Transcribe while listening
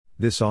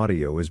This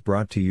audio is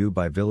brought to you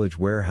by Village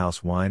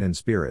Warehouse Wine and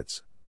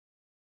Spirits.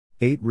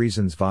 8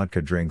 reasons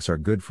vodka drinks are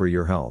good for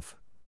your health.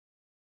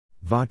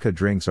 Vodka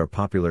drinks are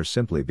popular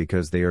simply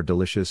because they are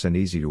delicious and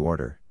easy to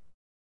order.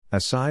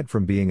 Aside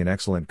from being an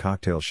excellent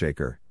cocktail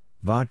shaker,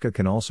 vodka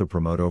can also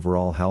promote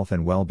overall health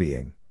and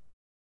well-being.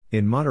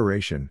 In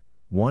moderation,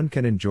 one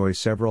can enjoy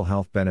several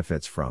health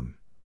benefits from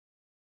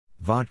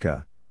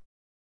vodka.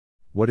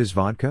 What is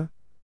vodka?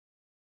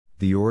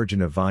 The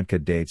origin of vodka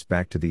dates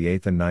back to the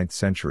 8th and 9th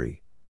century.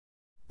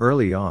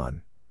 Early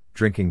on,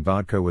 drinking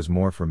vodka was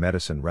more for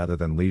medicine rather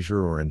than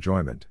leisure or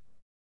enjoyment.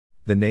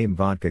 The name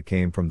vodka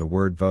came from the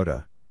word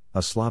voda,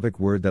 a Slavic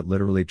word that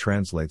literally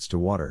translates to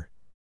water.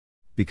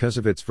 Because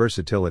of its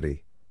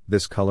versatility,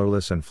 this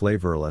colorless and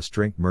flavorless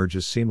drink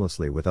merges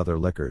seamlessly with other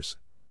liquors.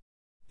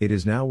 It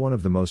is now one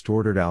of the most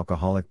ordered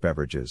alcoholic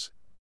beverages.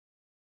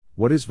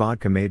 What is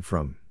vodka made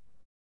from?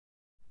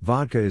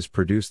 Vodka is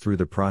produced through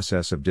the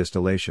process of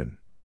distillation.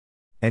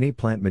 Any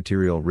plant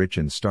material rich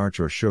in starch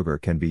or sugar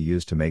can be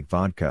used to make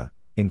vodka,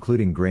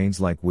 including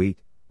grains like wheat,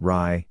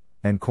 rye,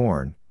 and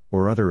corn,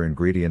 or other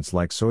ingredients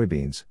like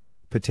soybeans,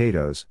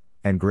 potatoes,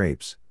 and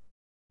grapes.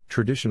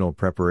 Traditional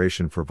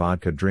preparation for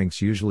vodka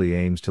drinks usually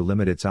aims to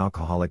limit its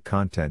alcoholic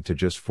content to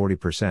just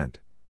 40%.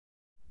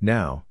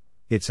 Now,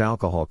 its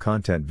alcohol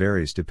content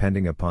varies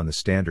depending upon the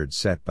standards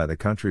set by the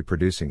country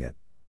producing it.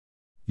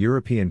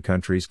 European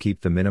countries keep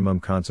the minimum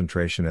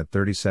concentration at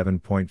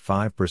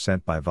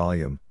 37.5% by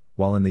volume,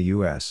 while in the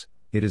US,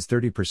 it is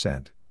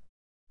 30%.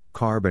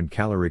 Carb and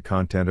calorie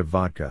content of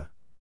vodka.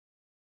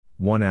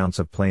 1 ounce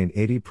of plain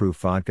 80-proof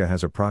vodka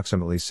has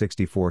approximately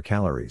 64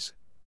 calories.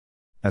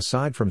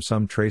 Aside from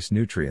some trace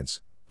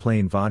nutrients,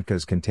 plain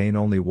vodkas contain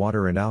only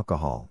water and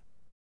alcohol.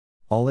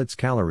 All its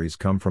calories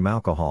come from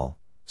alcohol,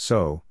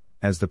 so,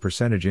 as the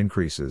percentage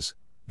increases,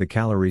 the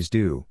calories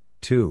do,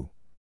 too.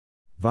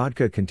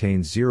 Vodka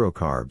contains 0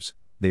 carbs,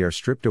 they are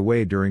stripped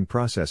away during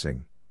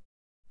processing.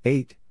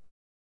 8.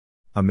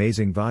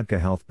 Amazing vodka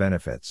health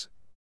benefits.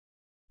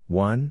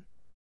 1.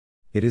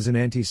 It is an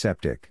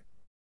antiseptic.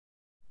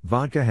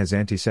 Vodka has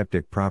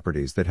antiseptic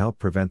properties that help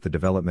prevent the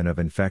development of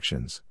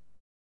infections.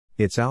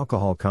 Its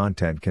alcohol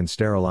content can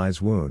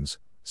sterilize wounds,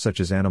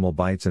 such as animal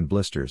bites and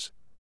blisters.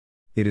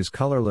 It is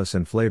colorless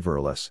and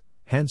flavorless,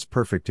 hence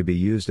perfect to be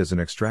used as an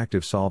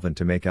extractive solvent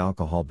to make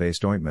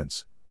alcohol-based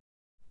ointments.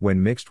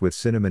 When mixed with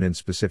cinnamon in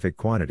specific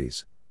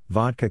quantities,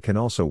 vodka can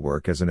also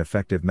work as an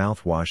effective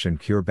mouthwash and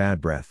cure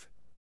bad breath.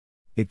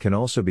 It can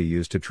also be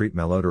used to treat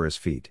malodorous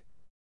feet.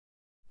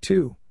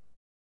 2.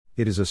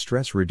 It is a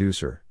stress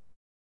reducer.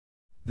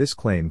 This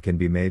claim can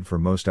be made for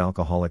most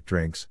alcoholic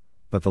drinks,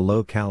 but the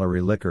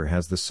low-calorie liquor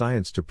has the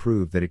science to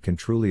prove that it can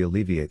truly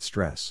alleviate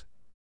stress.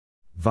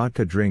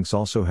 Vodka drinks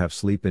also have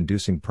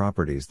sleep-inducing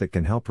properties that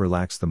can help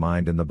relax the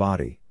mind and the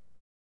body.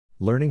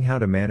 Learning how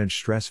to manage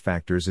stress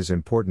factors is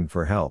important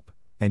for help,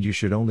 and you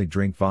should only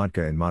drink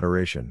vodka in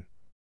moderation.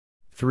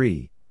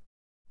 3.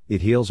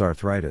 It heals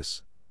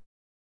arthritis.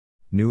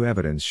 New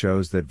evidence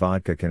shows that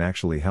vodka can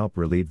actually help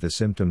relieve the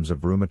symptoms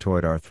of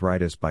rheumatoid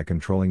arthritis by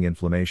controlling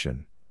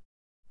inflammation.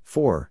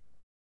 4.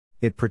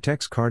 It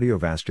protects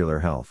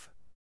cardiovascular health.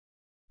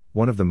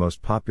 One of the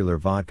most popular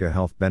vodka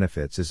health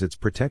benefits is its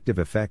protective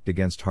effect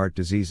against heart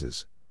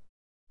diseases.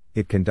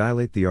 It can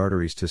dilate the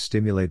arteries to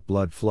stimulate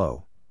blood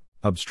flow.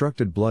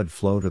 Obstructed blood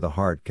flow to the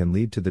heart can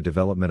lead to the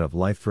development of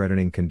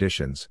life-threatening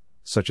conditions,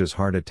 such as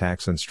heart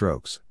attacks and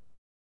strokes.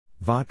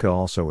 Vodka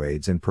also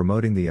aids in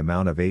promoting the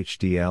amount of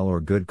HDL or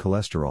good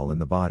cholesterol in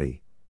the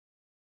body.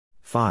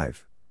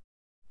 5.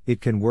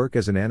 It can work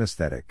as an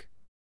anesthetic.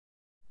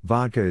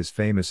 Vodka is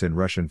famous in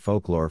Russian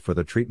folklore for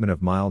the treatment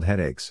of mild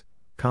headaches,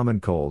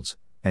 common colds,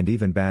 and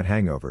even bad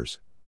hangovers.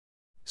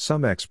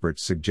 Some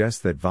experts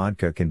suggest that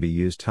vodka can be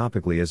used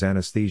topically as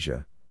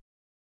anesthesia.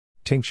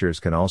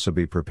 Tinctures can also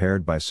be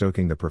prepared by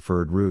soaking the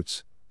preferred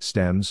roots,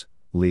 stems,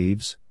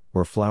 leaves,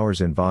 or flowers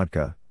in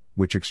vodka,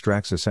 which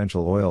extracts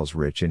essential oils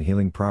rich in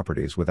healing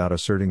properties without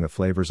asserting the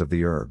flavors of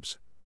the herbs.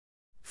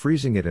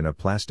 Freezing it in a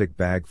plastic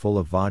bag full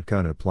of vodka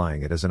and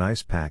applying it as an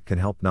ice pack can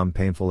help numb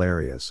painful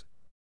areas.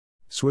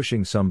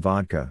 Swishing some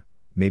vodka,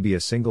 maybe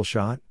a single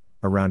shot,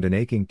 around an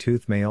aching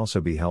tooth may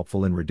also be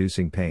helpful in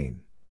reducing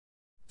pain.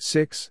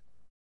 6.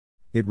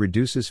 It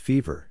reduces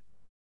fever.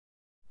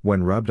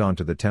 When rubbed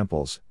onto the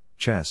temples,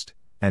 chest,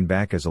 and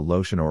back as a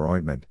lotion or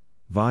ointment,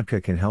 vodka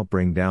can help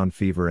bring down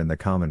fever and the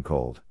common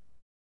cold.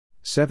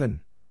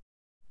 7.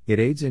 It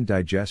aids in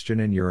digestion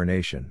and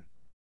urination.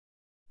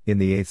 In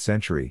the 8th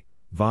century,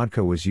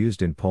 vodka was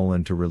used in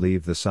Poland to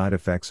relieve the side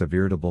effects of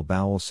irritable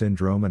bowel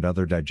syndrome and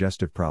other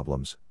digestive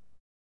problems.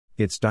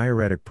 Its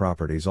diuretic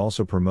properties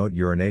also promote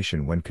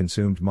urination when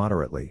consumed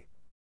moderately.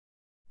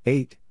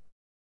 8.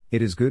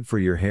 It is good for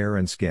your hair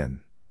and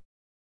skin.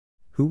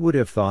 Who would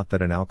have thought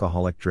that an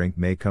alcoholic drink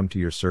may come to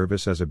your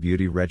service as a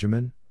beauty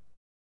regimen?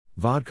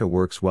 Vodka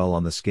works well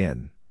on the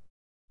skin.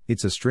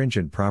 Its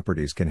astringent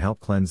properties can help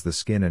cleanse the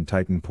skin and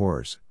tighten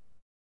pores.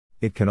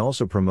 It can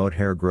also promote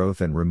hair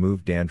growth and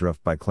remove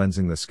dandruff by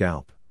cleansing the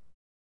scalp.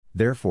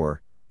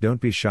 Therefore,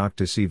 don't be shocked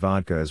to see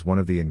vodka as one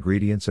of the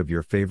ingredients of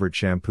your favorite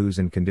shampoos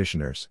and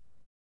conditioners.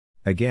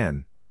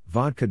 Again,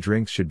 vodka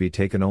drinks should be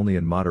taken only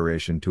in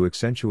moderation to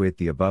accentuate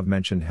the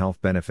above-mentioned health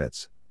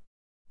benefits.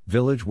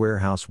 Village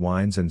Warehouse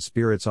Wines and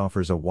Spirits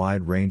offers a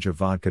wide range of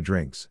vodka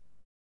drinks.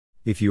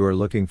 If you are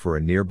looking for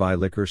a nearby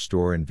liquor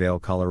store in Vail,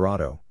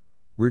 Colorado,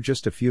 we're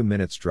just a few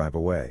minutes drive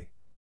away.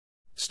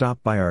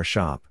 Stop by our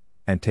shop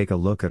and take a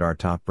look at our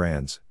top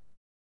brands.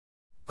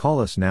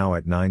 Call us now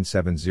at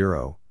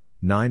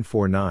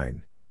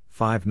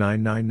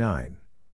 970-949-5999.